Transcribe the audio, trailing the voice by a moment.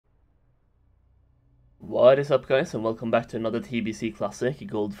What is up, guys, and welcome back to another TBC Classic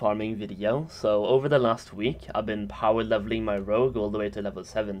gold farming video. So over the last week I've been power leveling my rogue all the way to level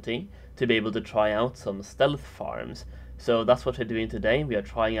 70 to be able to try out some stealth farms. So that's what we're doing today. We are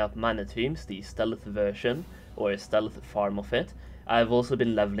trying out mana tombs, the stealth version or stealth farm of it. I've also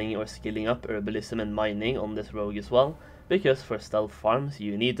been leveling or skilling up herbalism and mining on this rogue as well, because for stealth farms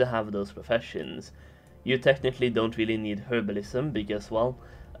you need to have those professions. You technically don't really need herbalism because, well,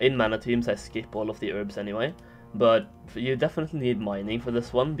 in mana tombs I skip all of the herbs anyway, but you definitely need mining for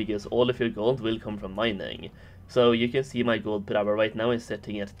this one because all of your gold will come from mining. So you can see my gold per hour right now is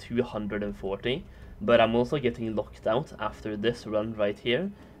sitting at 240, but I'm also getting locked out after this run right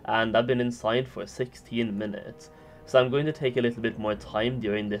here, and I've been inside for 16 minutes. So I'm going to take a little bit more time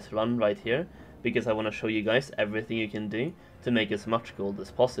during this run right here, because I want to show you guys everything you can do to make as much gold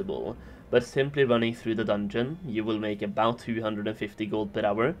as possible. But simply running through the dungeon, you will make about 250 gold per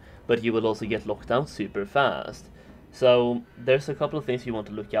hour, but you will also get locked out super fast. So there's a couple of things you want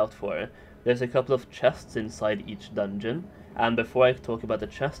to look out for. There's a couple of chests inside each dungeon, and before I talk about the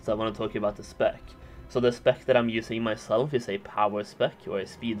chests, I want to talk about the spec. So the spec that I'm using myself is a power spec or a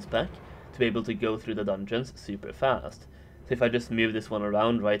speed spec to be able to go through the dungeons super fast. So if I just move this one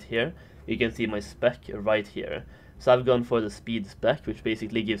around right here, you can see my spec right here. So I've gone for the speed spec, which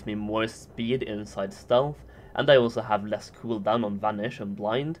basically gives me more speed inside stealth, and I also have less cooldown on vanish and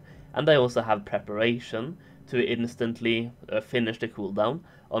blind, and I also have preparation to instantly finish the cooldown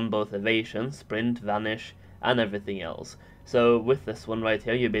on both evasion, sprint, vanish, and everything else. So with this one right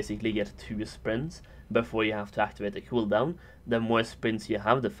here, you basically get 2 sprints before you have to activate the cooldown. The more sprints you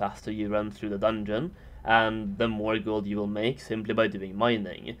have, the faster you run through the dungeon, and the more gold you will make simply by doing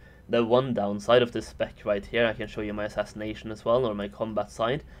mining. The one downside of this spec right here, I can show you my assassination as well, or my combat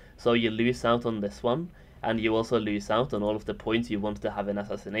side. So you lose out on this one, and you also lose out on all of the points you want to have in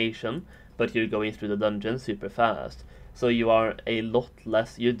assassination, but you're going through the dungeon super fast. So you're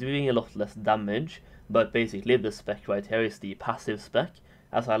doing a lot less damage, but basically the spec right here is the passive spec,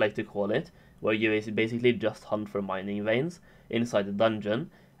 as I like to call it, where you basically just hunt for mining veins inside the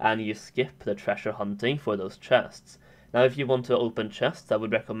dungeon, and you skip the treasure hunting for those chests. Now if you want to open chests, I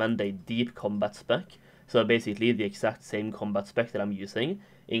would recommend a deep combat spec, so basically the exact same combat spec that I'm using,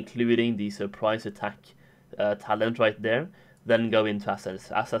 including the surprise attack talent right there. Then go into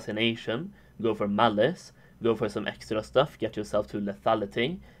assassination, go for malice, go for some extra stuff, get yourself to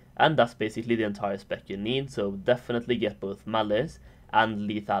lethality, and that's basically the entire spec you need. So definitely get both malice and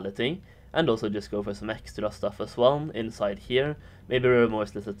lethality, and also just go for some extra stuff as well inside here. Maybe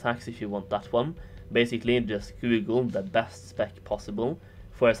remorseless attacks if you want that one. Basically just Google the best spec possible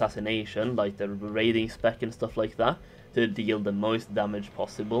for assassination, like the raiding spec and stuff like that, to deal the most damage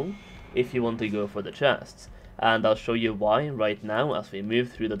possible if you want to go for the chests. And I'll show you why right now as we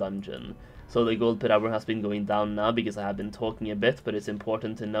move through the dungeon. So the gold per hour has been going down now because I have been talking a bit, but it's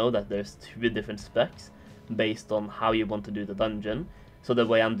important to know that there's 2 different specs based on how you want to do the dungeon. So the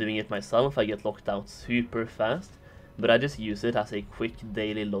way I'm doing it myself, I get locked out super fast, but I just use it as a quick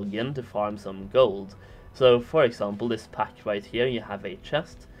daily login to farm some gold. So for example, this pack right here, you have a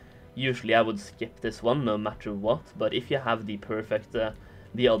chest. Usually I would skip this one no matter what, but if you have the perfect,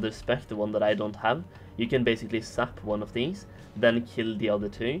 the other spec, the one that I don't have, you can basically sap one of these, then kill the other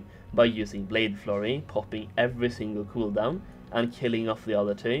 2 by using Blade Flurry, popping every single cooldown, and killing off the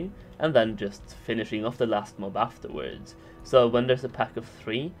other 2, and then just finishing off the last mob afterwards. So when there's a pack of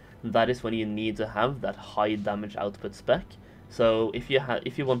 3, that is when you need to have that high damage output spec. So if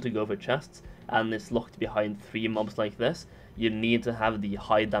you want to go for chests and it's locked behind 3 mobs like this, you need to have the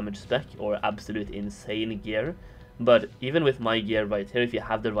high damage spec or absolute insane gear. But even with my gear right here, if you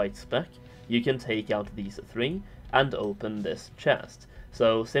have the right spec, you can take out these 3 and open this chest.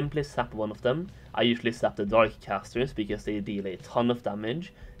 So simply sap one of them. I usually sap the dark casters because they deal a ton of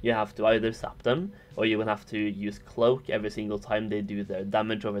damage. You have to either sap them, or you will have to use cloak every single time they do their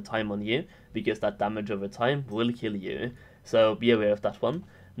damage over time on you, because that damage over time will kill you. So be aware of that one.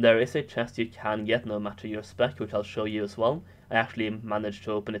 There is a chest you can get no matter your spec, which I'll show you as well. I actually managed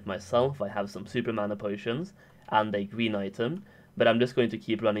to open it myself. I have some super mana potions and a green item, but I'm just going to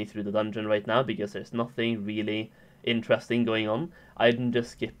keep running through the dungeon right now because there's nothing really interesting going on. I'm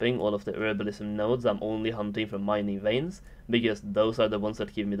just skipping all of the herbalism nodes. I'm only hunting for mining veins because those are the ones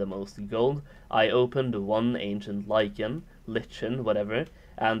that give me the most gold. I opened 1 ancient lichen, whatever,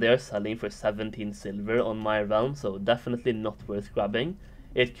 and they are selling for 17 silver on my realm, so definitely not worth grabbing.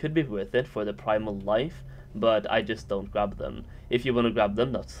 It could be worth it for the primal life, but I just don't grab them. If you want to grab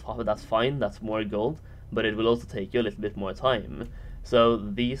them, that's fine, that's more gold, but it will also take you a little bit more time. So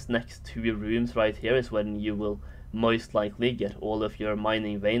these next 2 rooms right here is when you will most likely get all of your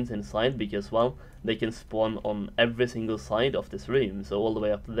mining veins inside, because, well, they can spawn on every single side of this room. So all the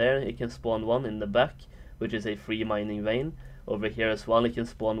way up there, it can spawn one in the back, which is a free mining vein. Over here as well, it can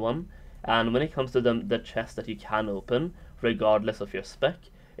spawn one. And when it comes to the chest that you can open, regardless of your spec,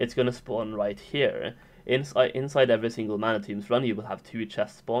 it's going to spawn right here. Inside every single Mana Tombs run, you will have 2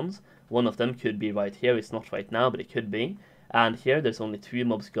 chest spawns. One of them could be right here. It's not right now, but it could be. And here there's only 2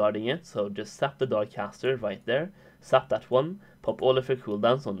 mobs guarding it, so just sap the Darkcaster right there, sap that one, pop all of your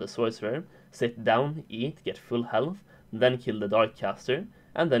cooldowns on the Sorcerer, sit down, eat, get full health, then kill the Darkcaster,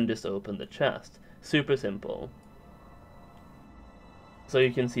 and then just open the chest. Super simple. So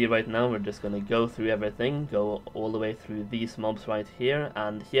you can see right now we're just going to go through everything, go all the way through these mobs right here,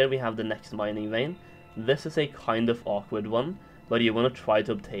 and here we have the next mining vein. This is a kind of awkward one, but you want to try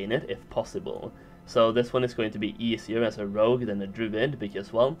to obtain it if possible. So this one is going to be easier as a rogue than a druid,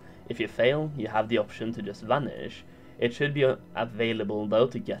 because, well, if you fail, you have the option to just vanish. It should be available though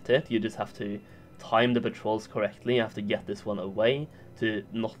to get it. You just have to time the patrols correctly. You have to get this one away to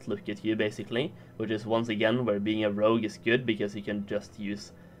not look at you, basically, which is once again where being a rogue is good, because you can just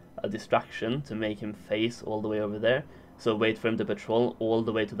use a distraction to make him face all the way over there. So wait for him to patrol all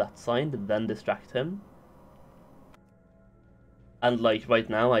the way to that side, then distract him. And like right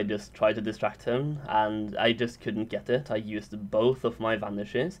now, I just tried to distract him, and I just couldn't get it. I used both of my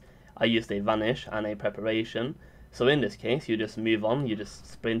vanishes. I used a vanish and a preparation. So in this case, you just move on, you just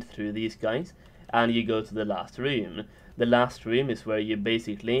sprint through these guys, and you go to the last room. The last room is where you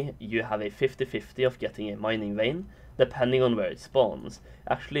have a 50-50 of getting a mining vein, depending on where it spawns.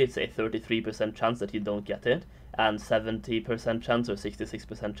 Actually, it's a 33% chance that you don't get it, and 70% chance or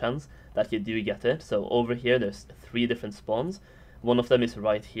 66% chance that you do get it. So over here, there's 3 different spawns. One of them is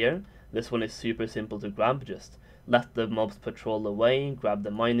right here. This one is super simple to grab. Just let the mobs patrol away, grab the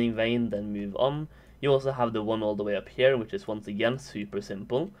mining vein, then move on. You also have the one all the way up here, which is once again super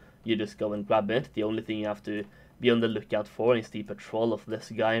simple. You just go and grab it. The only thing you have to be on the lookout for is the patrol of this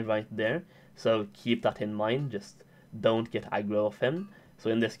guy right there. So keep that in mind. Just don't get aggro of him.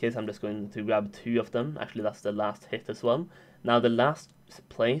 So in this case, I'm just going to grab 2 of them. Actually, that's the last hit as well. Now, the last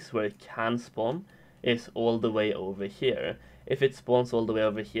place where it can spawn is all the way over here. If it spawns all the way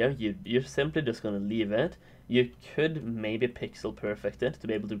over here, you're simply just going to leave it. You could maybe pixel perfect it to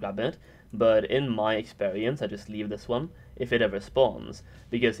be able to grab it, but in my experience, I just leave this one if it ever spawns,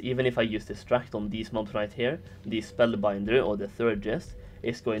 because even if I use distract on these mobs right here, the Spellbinder or the third gist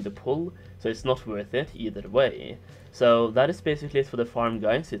is going to pull, so it's not worth it either way. So that is basically it for the farm,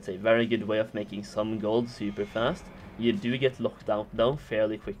 guys. It's a very good way of making some gold super fast. You do get locked out though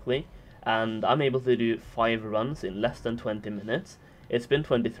fairly quickly, and I'm able to do 5 runs in less than 20 minutes. It's been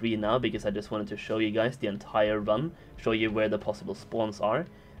 23 now because I just wanted to show you guys the entire run, show you where the possible spawns are,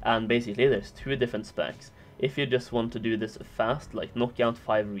 and basically there's 2 different specs. If you just want to do this fast, like knock out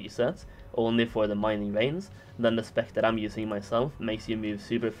 5 resets, only for the mining veins, then the spec that I'm using myself makes you move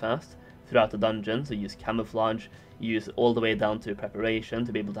super fast throughout the dungeon. So use camouflage, use all the way down to preparation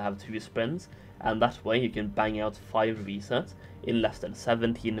to be able to have 2 sprints, and that way you can bang out 5 resets in less than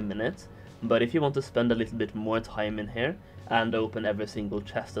 17 minutes. But if you want to spend a little bit more time in here and open every single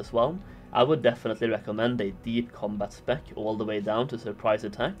chest as well, I would definitely recommend a deep combat spec all the way down to surprise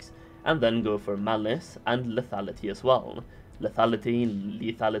attacks, and then go for malice and lethality as well.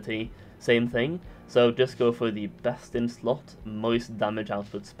 Lethality, same thing. So just go for the best in slot, most damage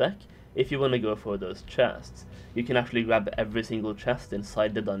output spec if you want to go for those chests. You can actually grab every single chest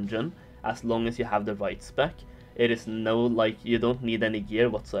inside the dungeon as long as you have the right spec. It is you don't need any gear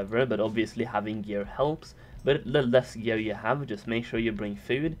whatsoever, but obviously having gear helps. But the less gear you have, just make sure you bring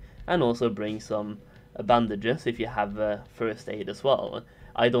food, and also bring some bandages if you have first aid as well.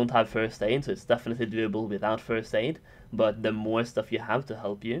 I don't have first aid, so it's definitely doable without first aid, but the more stuff you have to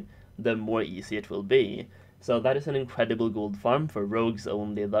help you, the more easy it will be. So that is an incredible gold farm for rogues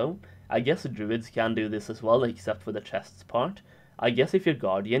only though. I guess druids can do this as well, except for the chests part. I guess if you're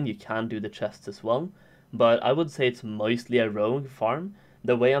guardian, you can do the chests as well, but I would say it's mostly a rogue farm.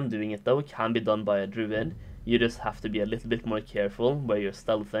 The way I'm doing it though can be done by a druid. You just have to be a little bit more careful where you're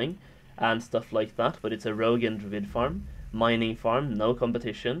stealthing and stuff like that, but it's a rogue and druid farm. Mining farm, no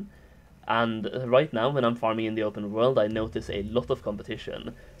competition. And right now when I'm farming in the open world, I notice a lot of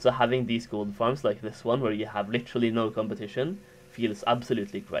competition. So having these gold farms like this one where you have literally no competition feels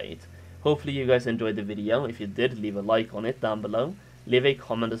absolutely great. Hopefully you guys enjoyed the video. If you did, leave a like on it down below. Leave a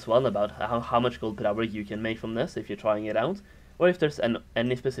comment as well about how much gold per hour you can make from this if you're trying it out, or if there's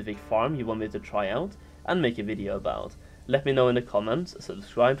any specific farm you want me to try out and make a video about. Let me know in the comments,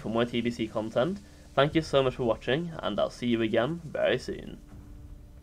 subscribe for more TBC content. Thank you so much for watching, and I'll see you again very soon.